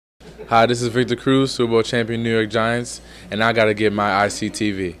Hi, this is Victor Cruz, Super Bowl champion New York Giants, and I gotta get my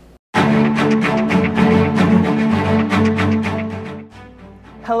ICTV.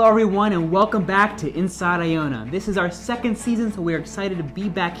 Hello everyone and welcome back to Inside Iona. This is our second season, so we're excited to be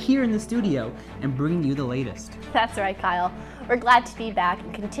back here in the studio and bringing you the latest. That's right, Kyle. We're glad to be back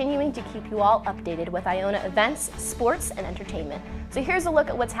and continuing to keep you all updated with Iona events, sports, and entertainment. So here's a look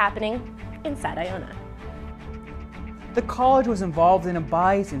at what's happening inside Iona. The college was involved in a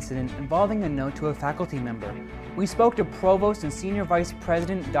bias incident involving a note to a faculty member. We spoke to Provost and Senior Vice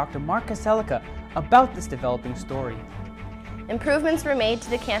President Dr. Mark Kaselica about this developing story. Improvements were made to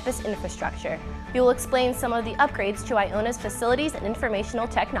the campus infrastructure. We will explain some of the upgrades to Iona's facilities and informational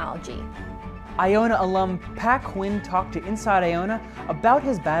technology. Iona alum Pat Quinn talked to Inside Iona about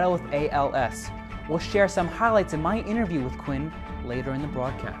his battle with ALS. We'll share some highlights in my interview with Quinn later in the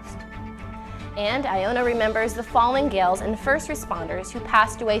broadcast. And Iona remembers the fallen gales and first responders who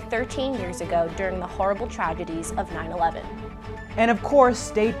passed away 13 years ago during the horrible tragedies of 9/11. And of course,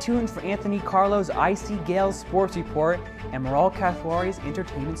 stay tuned for Anthony Carlo's IC Gales Sports Report and Maral Kathwari's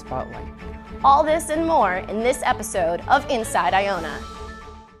Entertainment Spotlight. All this and more in this episode of Inside Iona.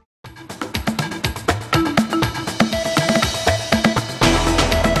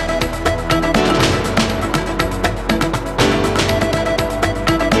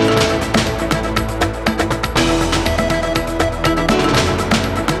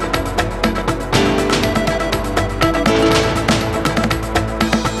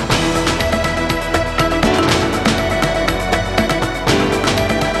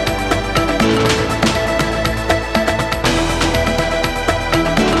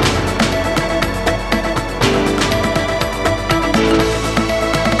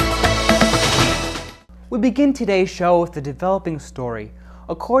 We begin today's show with a developing story.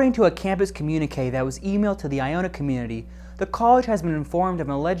 According to a campus communique that was emailed to the Iona community, the college has been informed of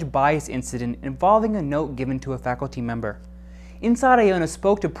an alleged bias incident involving a note given to a faculty member. Inside Iona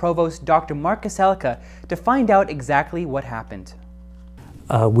spoke to Provost Dr. Mark Kaselica to find out exactly what happened.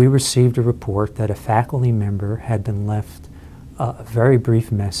 We received a report that a faculty member had been left a very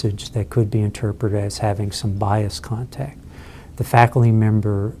brief message that could be interpreted as having some bias contact. The faculty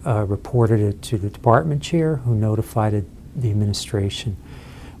member reported it to the department chair, who notified the administration.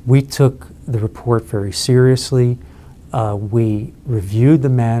 We took the report very seriously. We reviewed the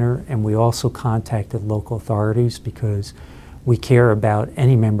matter, and we also contacted local authorities because we care about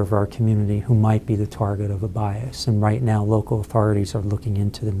any member of our community who might be the target of a bias. And right now, local authorities are looking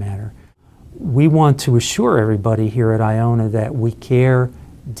into the matter. We want to assure everybody here at Iona that we care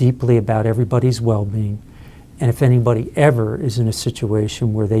deeply about everybody's well-being. And if anybody ever is in a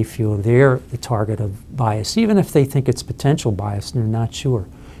situation where they feel they're the target of bias, even if they think it's potential bias and they're not sure,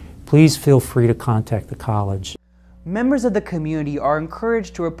 please feel free to contact the college. Members of the community are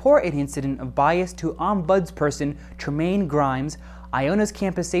encouraged to report an incident of bias to Ombudsperson Tremaine Grimes, Iona's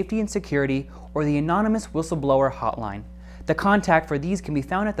Campus Safety and Security, or the anonymous whistleblower hotline. The contact for these can be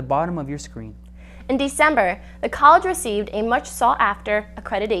found at the bottom of your screen. In December, the college received a much sought-after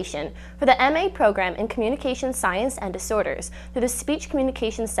accreditation for the MA program in Communication Science and Disorders through the Speech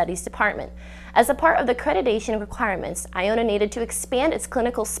Communication Studies Department. As a part of the accreditation requirements, Iona needed to expand its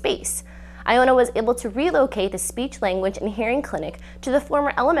clinical space. Iona was able to relocate the Speech, Language, and Hearing Clinic to the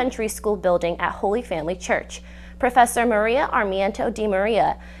former elementary school building at Holy Family Church. Professor Maria Armiento Di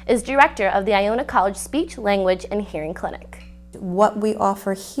Maria is director of the Iona College Speech, Language, and Hearing Clinic. What we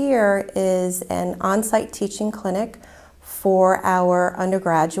offer here is an on-site teaching clinic for our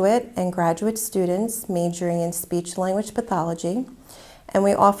undergraduate and graduate students majoring in speech-language pathology. And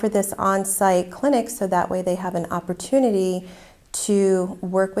we offer this on-site clinic so that way they have an opportunity to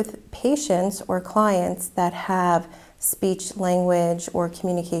work with patients or clients that have speech, language, or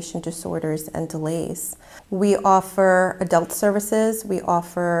communication disorders and delays. We offer adult services, we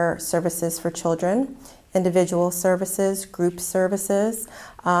offer services for children, individual services, group services.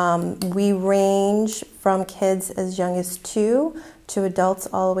 We range from kids as young as 2 to adults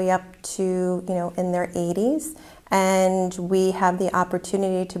all the way up to, in their 80s. And we have the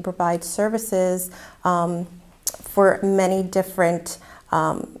opportunity to provide services for many different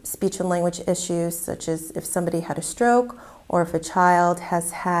speech and language issues, such as if somebody had a stroke or if a child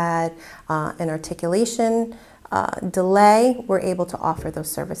has had an articulation delay, we're able to offer those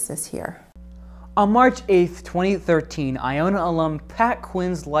services here. On March 8, 2013, Iona alum Pat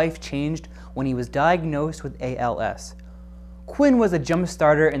Quinn's life changed when he was diagnosed with ALS. Quinn was a jump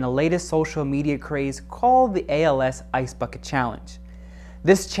starter in the latest social media craze called the ALS Ice Bucket Challenge.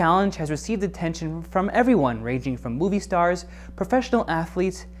 This challenge has received attention from everyone, ranging from movie stars, professional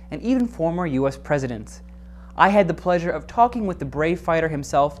athletes, and even former US presidents. I had the pleasure of talking with the brave fighter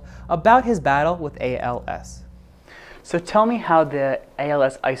himself about his battle with ALS. So tell me how the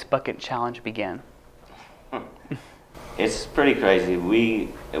ALS Ice Bucket Challenge began. It's pretty crazy. We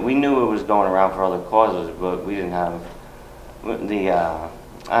knew it was going around for other causes, but we didn't have the, I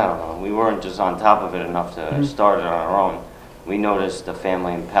don't know, we weren't just on top of it enough to start it on our own. We noticed the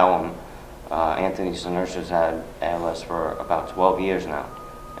family in Pelham, Anthony Sinersha's had ALS for about 12 years now,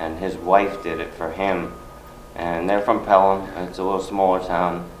 and his wife did it for him. And they're from Pelham. It's a little smaller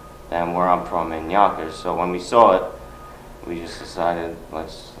town than where I'm from in Yonkers. So when we saw it, we just decided,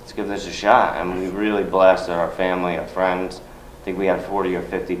 let's give this a shot. And we really blasted our family, our friends. I think we had 40 or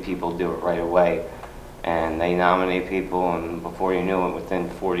 50 people do it right away. And they nominate people, and before you knew it, within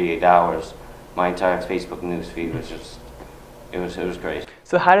 48 hours, my entire Facebook news feed was just, it was crazy.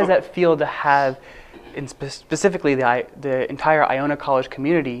 So how does that feel to have, specifically the entire Iona College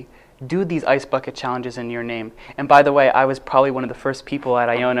community, do these ice bucket challenges in your name? And by the way, I was probably one of the first people at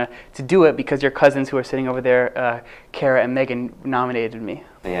Iona to do it because your cousins who are sitting over there, Kara and Megan, nominated me.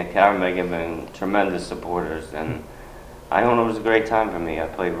 Yeah, Kara and Megan have been tremendous supporters, and Iona was a great time for me. I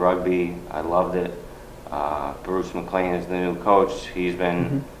played rugby, I loved it. Bruce McLean is the new coach. He's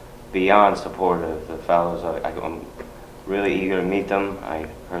been beyond supportive. The fellows, I'm really eager to meet them. I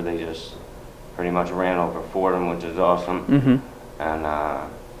heard they just pretty much ran over Fordham, which is awesome. And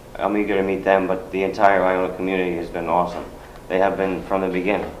I'm eager to meet them, but the entire Iona community has been awesome. They have been from the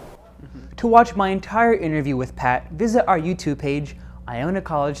beginning. To watch my entire interview with Pat, visit our YouTube page, Iona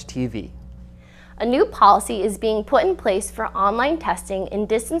College TV. A new policy is being put in place for online testing in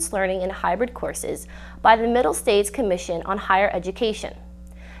distance learning and hybrid courses by the Middle States Commission on Higher Education.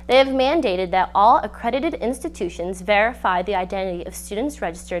 They have mandated that all accredited institutions verify the identity of students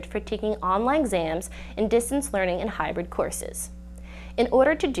registered for taking online exams in distance learning and hybrid courses. In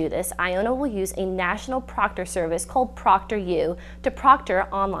order to do this, Iona will use a national proctor service called ProctorU to proctor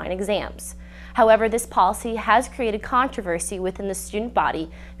online exams. However, this policy has created controversy within the student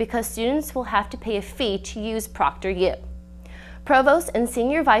body because students will have to pay a fee to use ProctorU. Provost and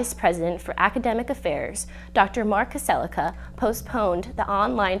Senior Vice President for Academic Affairs, Dr. Mark Kaselica, postponed the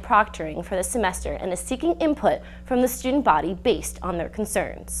online proctoring for the semester and is seeking input from the student body based on their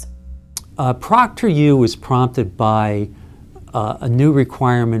concerns. ProctorU was prompted by a new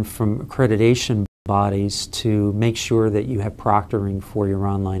requirement from accreditation bodies to make sure that you have proctoring for your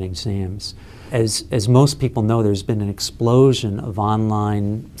online exams. As most people know, there's been an explosion of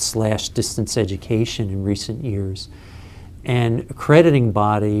online/distance education in recent years. And accrediting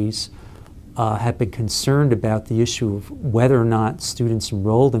bodies have been concerned about the issue of whether or not students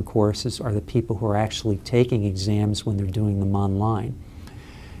enrolled in courses are the people who are actually taking exams when they're doing them online.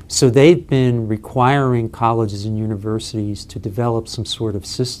 So they've been requiring colleges and universities to develop some sort of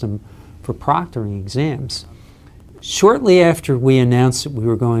system for proctoring exams. Shortly after we announced that we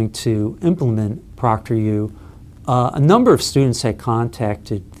were going to implement ProctorU, a number of students had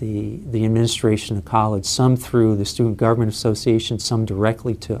contacted the administration of college, some through the Student Government Association, some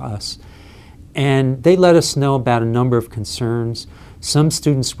directly to us. And they let us know about a number of concerns. Some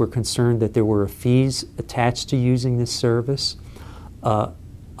students were concerned that there were fees attached to using this service.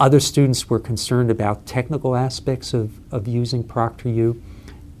 Other students were concerned about technical aspects of using ProctorU.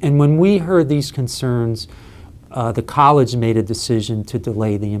 And when we heard these concerns, the college made a decision to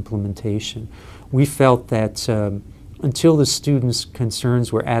delay the implementation. We felt that until the students'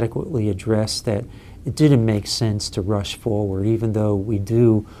 concerns were adequately addressed, that it didn't make sense to rush forward, even though we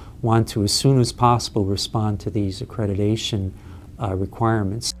do want to, as soon as possible, respond to these accreditation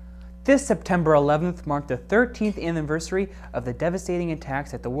requirements. This September 11th marked the 13th anniversary of the devastating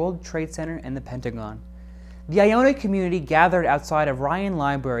attacks at the World Trade Center and the Pentagon. The Iona community gathered outside of Ryan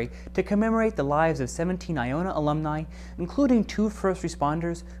Library to commemorate the lives of 17 Iona alumni, including 2 first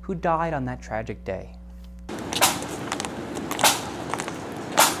responders who died on that tragic day.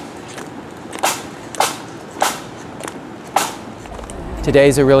 Today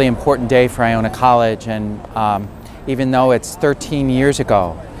is a really important day for Iona College, and even though it's 13 years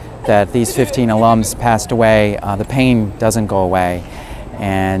ago that these 15 alums passed away, the pain doesn't go away.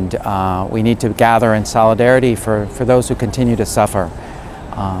 And we need to gather in solidarity for those who continue to suffer.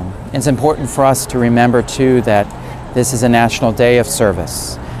 It's important for us to remember too that this is a national day of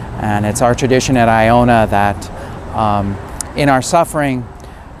service, and it's our tradition at Iona that in our suffering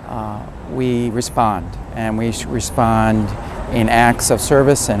we respond, and we respond in acts of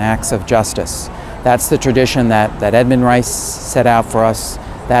service and acts of justice. That's the tradition that Edmund Rice set out for us.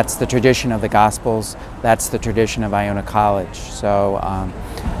 That's the tradition of the Gospels. That's the tradition of Iona College. So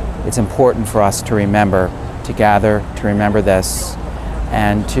it's important for us to remember, to gather, to remember this,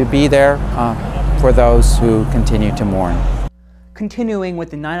 and to be there for those who continue to mourn. Continuing with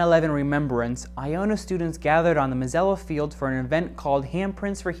the 9/11 remembrance, Iona students gathered on the Mazzella Field for an event called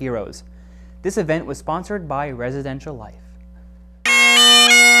Handprints for Heroes. This event was sponsored by Residential Life.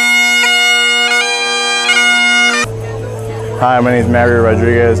 Hi, my name is Mario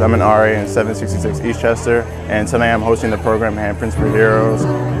Rodriguez. I'm an RA in 766 Eastchester, and tonight I'm hosting the program Handprints for Heroes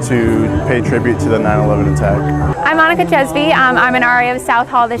to pay tribute to the 9/11 attack. I'm Monica Jesby. I'm an RA of South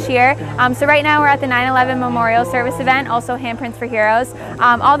Hall this year. So right now we're at the 9/11 Memorial Service event, also Handprints for Heroes.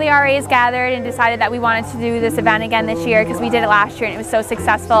 All the RAs gathered and decided that we wanted to do this event again this year because we did it last year and it was so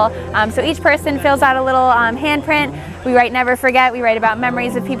successful. So each person fills out a little handprint. We write Never Forget. We write about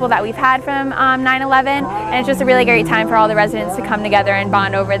memories of people that we've had from 9/11, and it's just a really great time for all the residents to come together and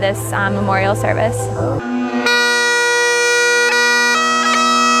bond over this memorial service.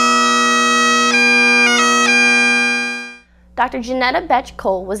 Dr. Janetta Betch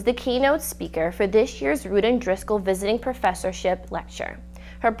Cole was the keynote speaker for this year's Rudin Driscoll Visiting Professorship Lecture.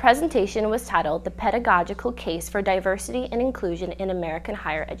 Her presentation was titled The Pedagogical Case for Diversity and Inclusion in American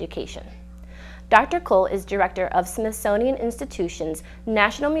Higher Education. Dr. Cole is director of Smithsonian Institution's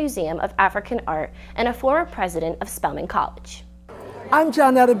National Museum of African Art and a former president of Spelman College. I'm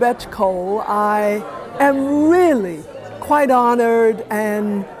Janetta Betch Cole. I am really quite honored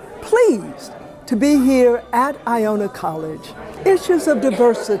and pleased to be here at Iona College. Issues of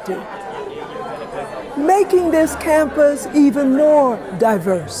diversity, making this campus even more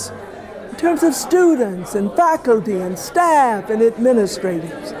diverse in terms of students and faculty and staff and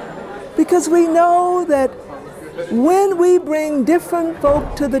administrators. Because we know that when we bring different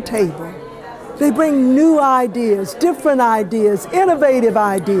folk to the table, they bring new ideas, different ideas, innovative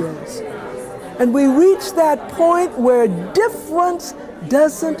ideas. And we reach that point where difference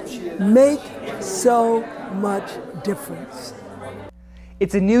doesn't make so much difference.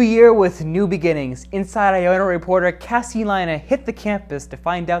 It's a new year with new beginnings. Inside Iona reporter Cassie Iona hit the campus to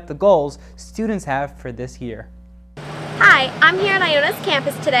find out the goals students have for this year. Hi, I'm here at Iona's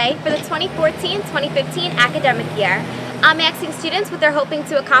campus today for the 2014-2015 academic year. I'm asking students what they're hoping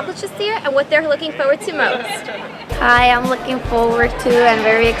to accomplish this year and what they're looking forward to most. Hi, I'm looking forward to and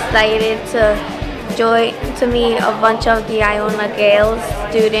very excited to meet a bunch of the Iona Gales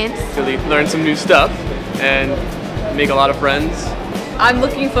students. Really learn some new stuff and make a lot of friends. I'm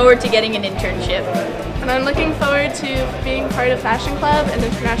looking forward to getting an internship. And I'm looking forward to being part of Fashion Club and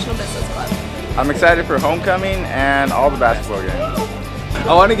International Business Club. I'm excited for homecoming and all the basketball games.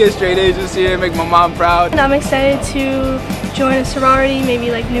 I want to get straight A's this year and make my mom proud. And I'm excited to join a sorority,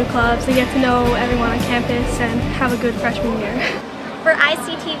 maybe like new clubs, and get to know everyone on campus and have a good freshman year. For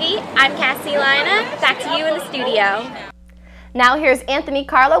ICTV, I'm Cassie Iona. Back to you in the studio. Now here's Anthony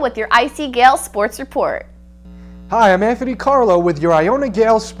Carlo with your IC Gale Sports Report. Hi, I'm Anthony Carlo with your Iona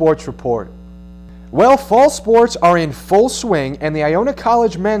Gale Sports Report. Well, fall sports are in full swing, and the Iona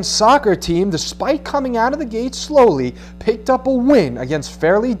College men's soccer team, despite coming out of the gate slowly, picked up a win against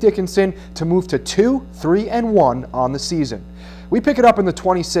Fairleigh Dickinson to move to 2-3-1 on the season. We pick it up in the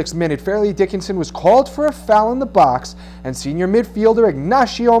 26th minute. Fairleigh Dickinson was called for a foul in the box, and senior midfielder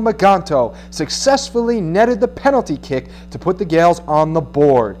Ignacio Maganto successfully netted the penalty kick to put the Gales on the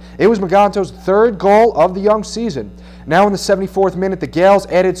board. It was Maganto's third goal of the young season. Now in the 74th minute, the Gales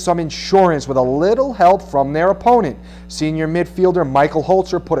added some insurance with a little help from their opponent. Senior midfielder Michael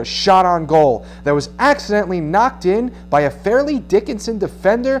Holzer put a shot on goal that was accidentally knocked in by a Fairleigh Dickinson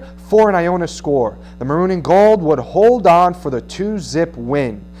defender for an Iona score. The Maroon and Gold would hold on for the 2-zip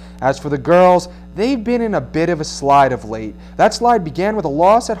win. As for the girls, they've been in a bit of a slide of late. That slide began with a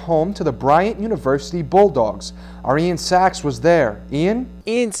loss at home to the Bryant University Bulldogs. Our Ian Sachs was there. Ian?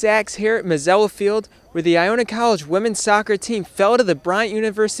 Ian Sachs here at Mazzella Field, where the Iona College women's soccer team fell to the Bryant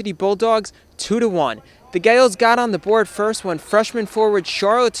University Bulldogs 2-1. The Gales got on the board first when freshman forward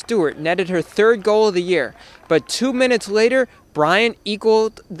Charlotte Stewart netted her third goal of the year, but 2 minutes later, Bryant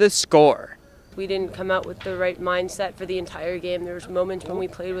equaled the score. We didn't come out with the right mindset for the entire game. There was moments when we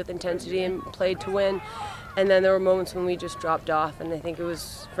played with intensity and played to win, and then there were moments when we just dropped off, and I think it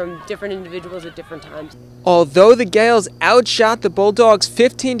was from different individuals at different times. Although the Gales outshot the Bulldogs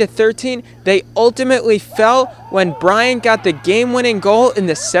 15-13, they ultimately fell when Bryant got the game-winning goal in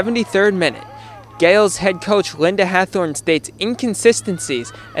the 73rd minute. Gales head coach Linda Hathorn states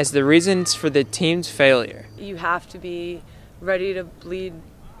inconsistencies as the reasons for the team's failure. You have to be ready to bleed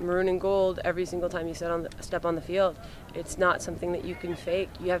maroon and gold every single time you step on the field. It's not something that you can fake.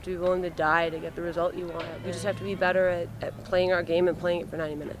 You have to be willing to die to get the result you want. We just have to be better at playing our game and playing it for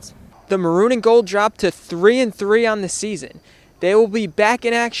 90 minutes. The Maroon and Gold dropped to 3-3 on the season. They will be back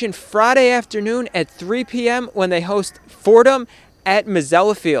in action Friday afternoon at 3 p.m. when they host Fordham at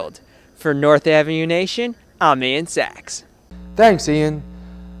Mazzella Field. For North Avenue Nation, I'm Ian Sachs. Thanks, Ian.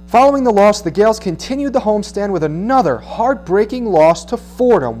 Following the loss, the Gales continued the homestand with another heartbreaking loss to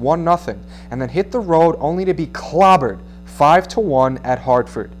Fordham, 1-0, and then hit the road only to be clobbered 5-1 at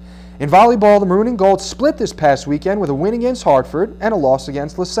Hartford. In volleyball, the Maroon and Gold split this past weekend with a win against Hartford and a loss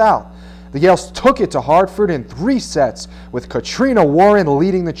against LaSalle. The Gales took it to Hartford in 3 sets, with Katrina Warren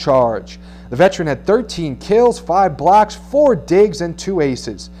leading the charge. The veteran had 13 kills, 5 blocks, 4 digs, and 2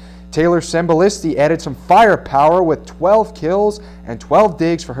 aces. Taylor Sembalisti added some firepower with 12 kills and 12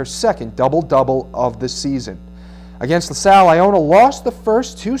 digs for her second double-double of the season. Against LaSalle, Iona lost the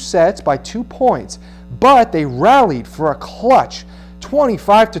first 2 sets by 2 points, but they rallied for a clutch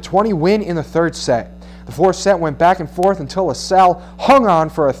 25-20 win in the 3rd set. The 4th set went back and forth until LaSalle hung on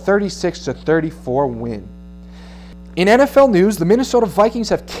for a 36-34 win. In NFL news, the Minnesota Vikings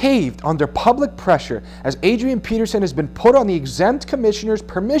have caved under public pressure as Adrian Peterson has been put on the exempt commissioner's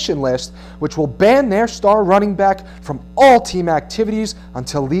permission list, which will ban their star running back from all team activities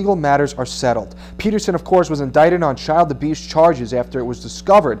until legal matters are settled. Peterson, of course, was indicted on child abuse charges after it was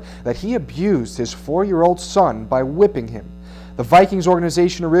discovered that he abused his 4-year-old son by whipping him. The Vikings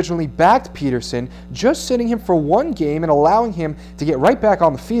organization originally backed Peterson, just sitting him for 1 game and allowing him to get right back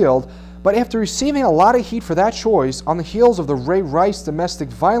on the field. But after receiving a lot of heat for that choice on the heels of the Ray Rice domestic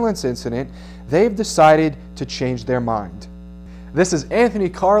violence incident, they've decided to change their mind. This is Anthony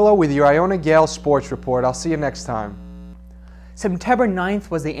Carlo with your Iona Gale Sports Report. I'll see you next time. September 9th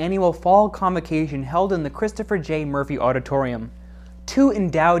was the annual fall convocation held in the Christopher J. Murphy Auditorium. 2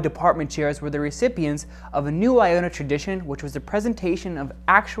 endowed department chairs were the recipients of a new Iona tradition, which was the presentation of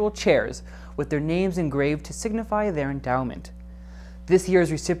actual chairs with their names engraved to signify their endowment. This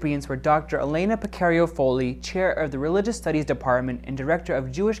year's recipients were Dr. Elena Picario-Foley, Chair of the Religious Studies Department and Director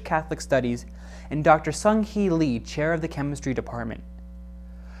of Jewish Catholic Studies, and Dr. Sung-Hee Lee, Chair of the Chemistry Department.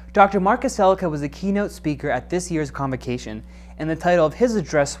 Dr. Mark Kaselka was the keynote speaker at this year's convocation, and the title of his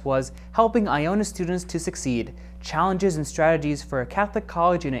address was Helping Iona Students to Succeed, Challenges and Strategies for a Catholic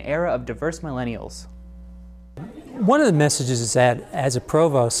College in an Era of Diverse Millennials. One of the messages is that as a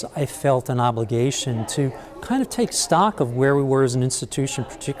provost, I felt an obligation to kind of take stock of where we were as an institution,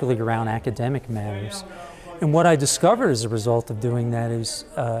 particularly around academic matters. And what I discovered as a result of doing that is,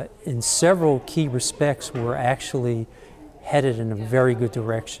 in several key respects, we're actually headed in a very good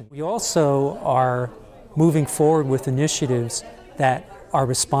direction. We also are moving forward with initiatives that are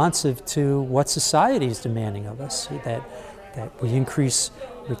responsive to what society is demanding of us, that we increase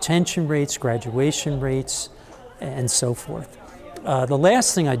retention rates, graduation rates, and so forth. The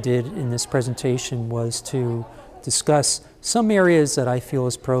last thing I did in this presentation was to discuss some areas that I feel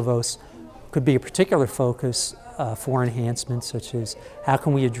as provost could be a particular focus for enhancement, such as how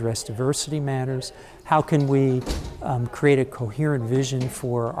can we address diversity matters, how can we create a coherent vision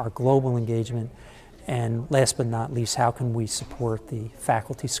for our global engagement, and last but not least, how can we support the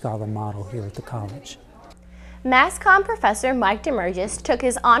faculty scholar model here at the college. Mass Comm professor Mike Demergis took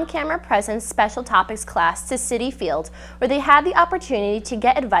his on-camera presence special topics class to Citi Field, where they had the opportunity to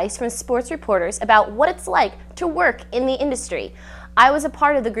get advice from sports reporters about what it's like to work in the industry. I was a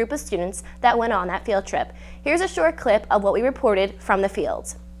part of the group of students that went on that field trip. Here's a short clip of what we reported from the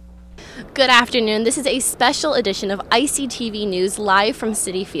field. Good afternoon. This is a special edition of ICTV News live from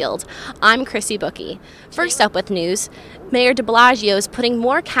Citi Field. I'm Chrissy Bookie. First up with news, Mayor de Blasio is putting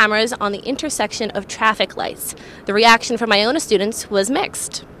more cameras on the intersection of traffic lights. The reaction from Iona students was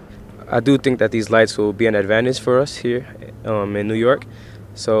mixed. I do think that these lights will be an advantage for us here in New York.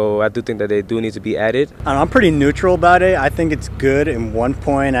 So I do think that they do need to be added. I'm pretty neutral about it. I think it's good in one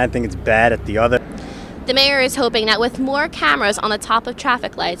point. I think it's bad at the other. The mayor is hoping that with more cameras on the top of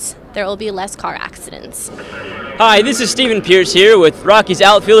traffic lights, there will be less car accidents. Hi, this is Stephen Pierce here with Rockies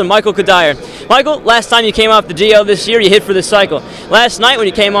outfielder Michael Kadire. Michael, last time you came off the DL this year, you hit for the cycle. Last night when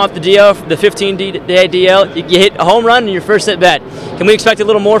you came off the DL, the 15-day DL, you hit a home run in your first at-bat. Can we expect a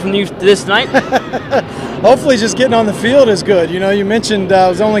little more from you this night? Hopefully just getting on the field is good. You know, you mentioned I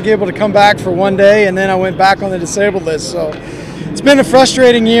was only able to come back for one day, and then I went back on the disabled list. So it's been a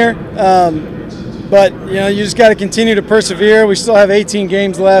frustrating year. But, you know, you just got to continue to persevere. We still have 18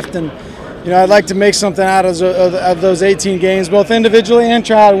 games left, and, you know, I'd like to make something out of those 18 games, both individually and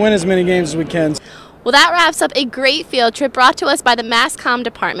try to win as many games as we can. Well, that wraps up a great field trip brought to us by the Mass Comm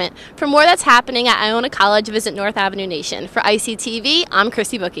Department. For more that's happening at Iona College, visit North Avenue Nation. For ICTV, I'm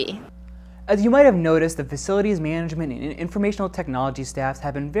Chrissy Bookie. As you might have noticed, the facilities management and informational technology staffs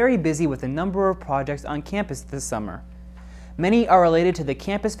have been very busy with a number of projects on campus this summer. Many are related to the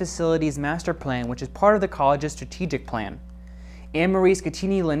Campus Facilities Master Plan, which is part of the college's strategic plan. Anne-Marie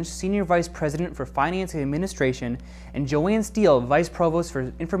Scatini-Lynch, Senior Vice President for Finance and Administration, and Joanne Steele, Vice Provost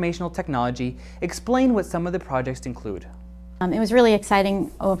for Informational Technology, explained what some of the projects include. It was really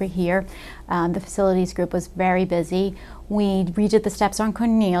exciting over here. The facilities group was very busy. We redid the steps on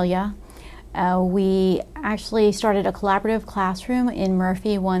Cornelia. We actually started a collaborative classroom in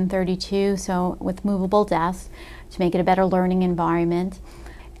Murphy 132, so with movable desks to make it a better learning environment.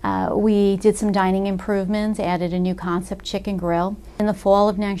 We did some dining improvements, added a new concept chicken grill. In the fall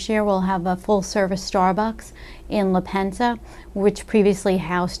of next year, we'll have a full-service Starbucks in La Penta, which previously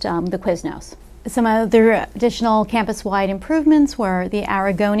housed the Quiznos. Some other additional campus-wide improvements were the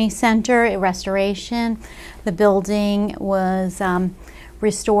Aragoni Center restoration. The building was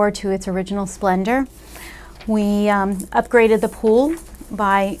restored to its original splendor. We upgraded the pool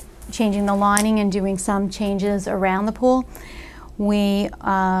by changing the lining and doing some changes around the pool. We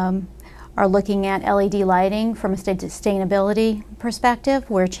are looking at LED lighting from a sustainability perspective.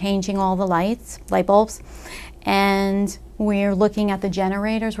 We're changing all the light bulbs, and we're looking at the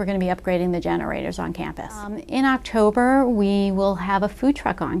generators. We're going to be upgrading the generators on campus. In October, we will have a food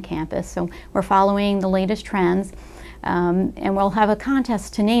truck on campus, so we're following the latest trends, and we'll have a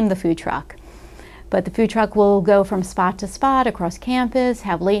contest to name the food truck. But the food truck will go from spot to spot across campus,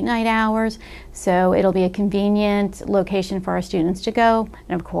 have late night hours, so it'll be a convenient location for our students to go,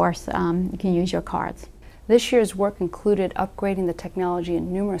 and of course, you can use your cards. This year's work included upgrading the technology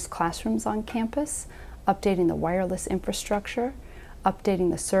in numerous classrooms on campus, updating the wireless infrastructure,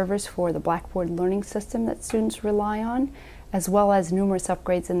 updating the servers for the Blackboard learning system that students rely on, as well as numerous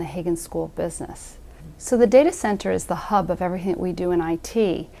upgrades in the Hagen School of Business. So the data center is the hub of everything that we do in IT.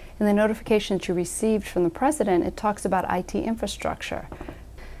 In the notification that you received from the President, it talks about IT infrastructure.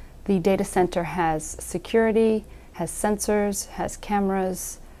 The data center has security, has sensors, has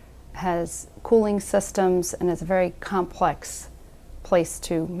cameras, has cooling systems, and is a very complex place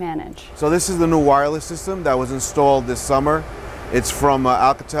to manage. So this is the new wireless system that was installed this summer. It's from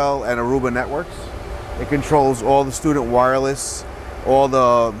Alcatel and Aruba Networks. It controls all the student wireless, all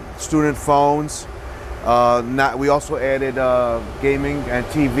the student phones. We also added gaming and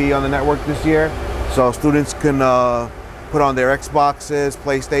TV on the network this year, so students can put on their Xboxes,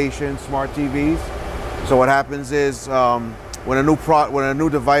 PlayStation, smart TVs. So what happens is when a new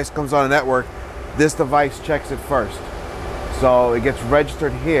device comes on the network, this device checks it first. So it gets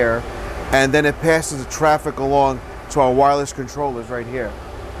registered here, and then it passes the traffic along to our wireless controllers right here,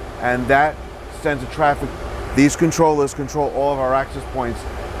 and that sends the traffic. These controllers control all of our access points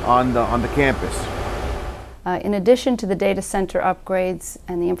on the campus. In addition to the data center upgrades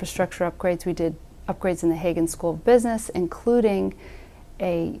and the infrastructure upgrades, we did upgrades in the Hagen School of Business, including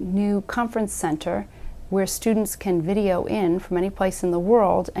a new conference center where students can video in from any place in the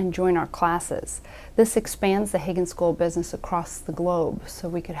world and join our classes. This expands the Hagen School of Business across the globe, so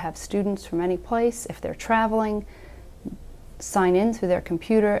we could have students from any place, if they're traveling, sign in through their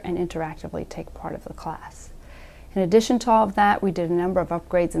computer and interactively take part of the class. In addition to all of that, we did a number of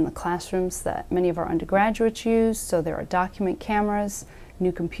upgrades in the classrooms that many of our undergraduates use. So there are document cameras,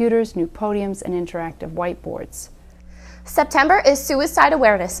 new computers, new podiums, and interactive whiteboards. September is Suicide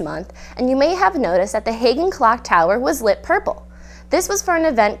Awareness Month, and you may have noticed that the Hagen Clock Tower was lit purple. This was for an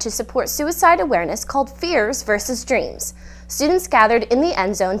event to support suicide awareness called Fears versus Dreams. Students gathered in the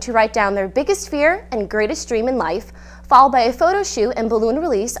end zone to write down their biggest fear and greatest dream in life, followed by a photo shoot and balloon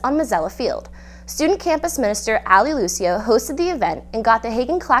release on Mazzella Field. Student Campus Minister Ali Lucio hosted the event and got the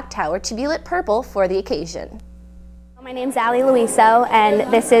Hagen Clock Tower to be lit purple for the occasion. My name's Ali Luiso,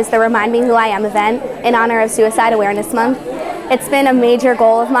 and this is the Remind Me Who I Am event in honor of Suicide Awareness Month. It's been a major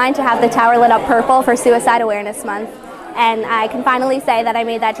goal of mine to have the tower lit up purple for Suicide Awareness Month, and I can finally say that I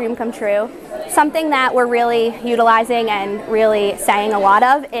made that dream come true. Something that we're really utilizing and really saying a lot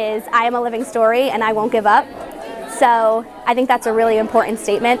of is I am a living story and I won't give up. So I think that's a really important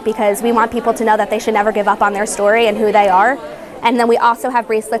statement because we want people to know that they should never give up on their story and who they are. And then we also have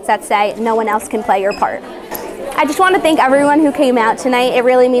bracelets that say no one else can play your part. I just want to thank everyone who came out tonight. It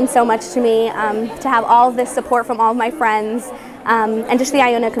really means so much to me to have all of this support from all of my friends and just the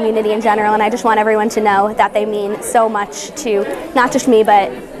Iona community in general. And I just want everyone to know that they mean so much to not just me,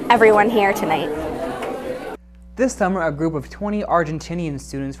 but everyone here tonight. This summer, a group of 20 Argentinian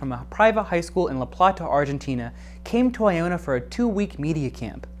students from a private high school in La Plata, Argentina, came to Iona for a 2-week media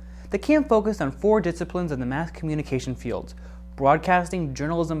camp. The camp focused on 4 disciplines in the mass communication fields: broadcasting,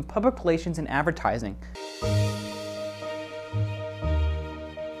 journalism, public relations, and advertising.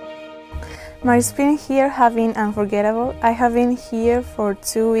 My experience here has been unforgettable. I have been here for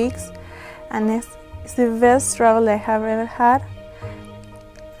 2 weeks and it's the best travel I have ever had.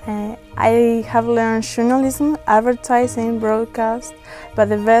 I have learned journalism, advertising, broadcast, but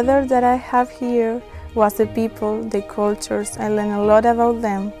the better that I have here was the people, the cultures. I learned a lot about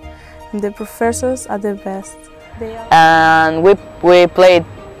them, and the professors are the best. And we played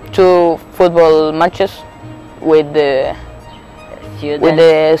 2 football matches with the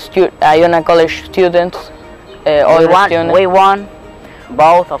Iona College students. We won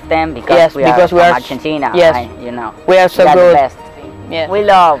both of them because we are from Argentina. Yes, you know, we are so good. The best. Yes. We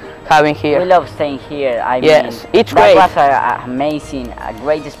love having here. We love staying here. I yes, mean, it's great. That was amazing, a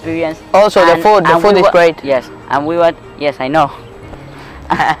great experience. Also, the food is great. Yes, and we want. Yes, I know.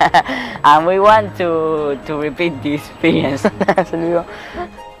 And we want to repeat the experience.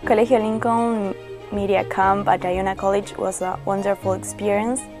 Colegio Lincoln Media Camp at Iona College was a wonderful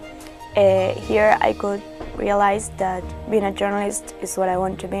experience. Here I could realize that being a journalist is what I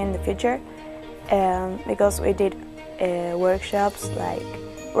want to be in the future, because we did workshops like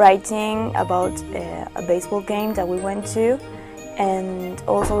writing about a baseball game that we went to, and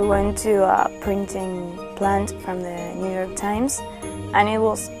also we went to a printing plant from the New York Times, and it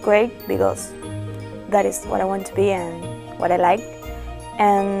was great because that is what I want to be and what I like.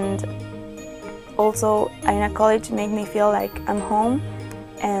 And also Iona College made me feel like I'm home,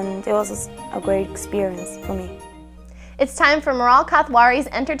 and it was a great experience for me. It's time for Maral Kathwari's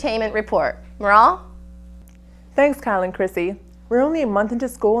Entertainment Report. Maral? Thanks, Kyle and Chrissy. We're only a month into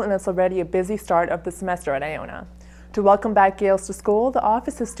school and it's already a busy start of the semester at Iona. To welcome back Gales to school, the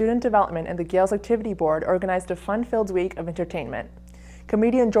Office of Student Development and the Gales Activity Board organized a fun-filled week of entertainment.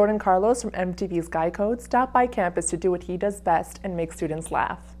 Comedian Jordan Carlos from MTV's Guy Code stopped by campus to do what he does best and make students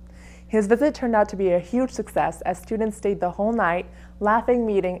laugh. His visit turned out to be a huge success as students stayed the whole night, laughing,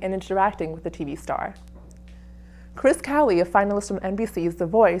 meeting, and interacting with the TV star. Chris Cowley, a finalist from NBC's The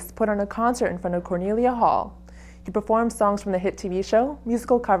Voice, put on a concert in front of Cornelia Hall. He performed songs from the hit TV show,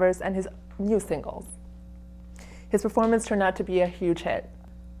 musical covers, and his new singles. His performance turned out to be a huge hit.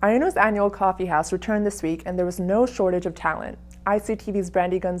 Iona's annual coffee house returned this week, and there was no shortage of talent. ICTV's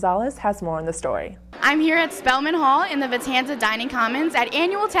Brandy Gonzalez has more on the story. I'm here at Spellman Hall in the Vitanza Dining Commons at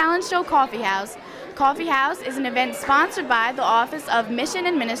Annual Talent Show Coffee House. Coffee House is an event sponsored by the Office of Mission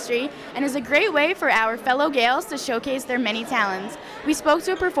and Ministry and is a great way for our fellow Gales to showcase their many talents. We spoke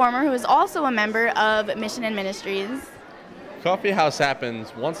to a performer who is also a member of Mission and Ministries. Coffee House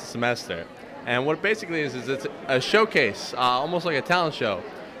happens once a semester, and what it basically is it's a showcase, almost like a talent show,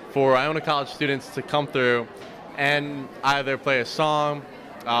 for Iona College students to come through and either play a song,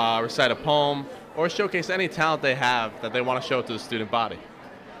 recite a poem, or showcase any talent they have that they want to show to the student body.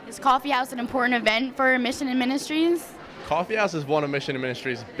 Is Coffee House an important event for Mission and Ministries? Coffee House is one of Mission and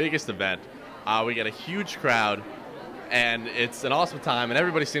Ministries' biggest event. We get a huge crowd, and it's an awesome time, and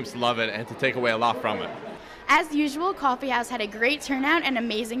everybody seems to love it and to take away a lot from it. As usual, Coffee House had a great turnout and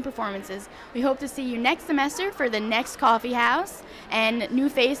amazing performances. We hope to see you next semester for the next Coffee House, and new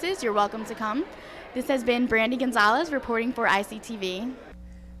faces, you're welcome to come. This has been Brandy Gonzalez reporting for ICTV.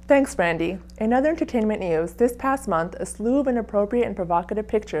 Thanks, Brandy. In other entertainment news, this past month, a slew of inappropriate and provocative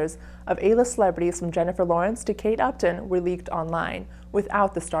pictures of A-list celebrities from Jennifer Lawrence to Kate Upton were leaked online,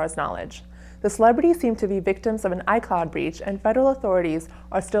 without the star's knowledge. The celebrities seem to be victims of an iCloud breach, and federal authorities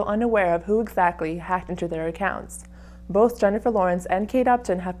are still unaware of who exactly hacked into their accounts. Both Jennifer Lawrence and Kate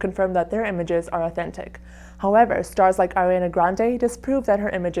Upton have confirmed that their images are authentic. However, stars like Ariana Grande disproved that her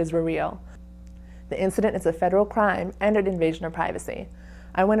images were real. The incident is a federal crime and an invasion of privacy.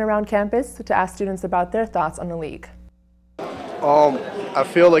 I went around campus to ask students about their thoughts on the leak. I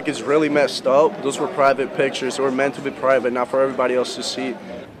feel like it's really messed up. Those were private pictures. They were meant to be private, not for everybody else to see.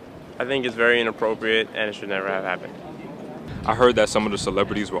 I think it's very inappropriate and it should never have happened. I heard that some of the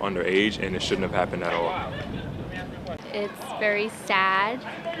celebrities were underage and it shouldn't have happened at all. It's very sad.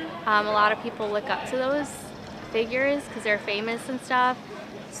 A lot of people look up to those figures because they're famous and stuff.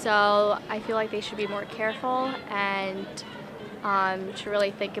 So I feel like they should be more careful and should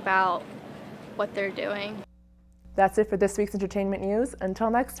really think about what they're doing. That's it for this week's entertainment news. Until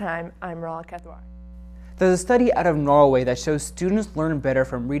next time, I'm Maral Kathwari. There's a study out of Norway that shows students learn better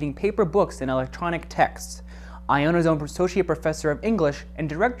from reading paper books than electronic texts. Iona's own Associate Professor of English and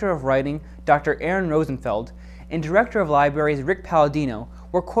Director of Writing, Dr. Aaron Rosenfeld, and Director of Libraries, Rick Palladino,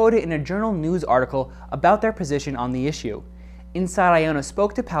 were quoted in a journal news article about their position on the issue. Inside Iona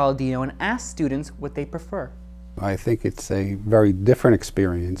spoke to Palladino and asked students what they prefer. I think it's a very different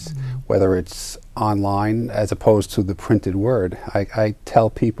experience, whether it's online as opposed to the printed word. I tell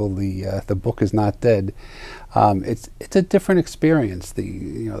people the book is not dead. It's a different experience.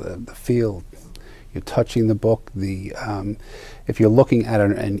 The feel, you're touching the book. If you're looking at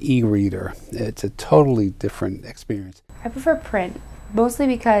an e-reader, it's a totally different experience. I prefer print Mostly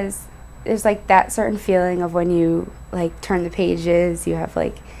because there's like that certain feeling of when you like turn the pages, you have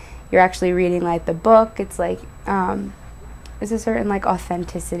like, you're actually reading like the book. It's like, there's a certain like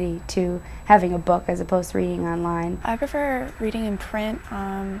authenticity to having a book as opposed to reading online. I prefer reading in print.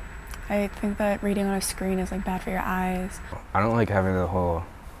 I think that reading on a screen is like bad for your eyes. I don't like having the whole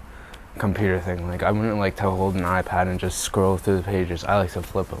computer thing. Like, I wouldn't like to hold an iPad and just scroll through the pages. I like to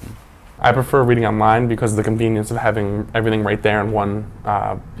flip them. I prefer reading online because of the convenience of having everything right there in one,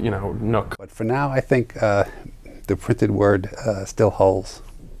 nook. But for now, I think the printed word still holds.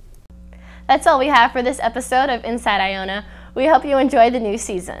 That's all we have for this episode of Inside Iona. We hope you enjoy the new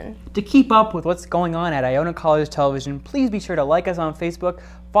season. To keep up with what's going on at Iona College Television, please be sure to like us on Facebook,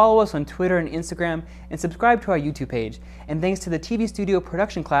 follow us on Twitter and Instagram, and subscribe to our YouTube page. And thanks to the TV Studio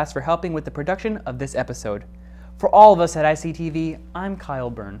production class for helping with the production of this episode. For all of us at ICTV, I'm Kyle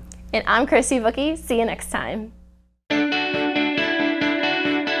Byrne. And I'm Chrissy Bookie. See you next time.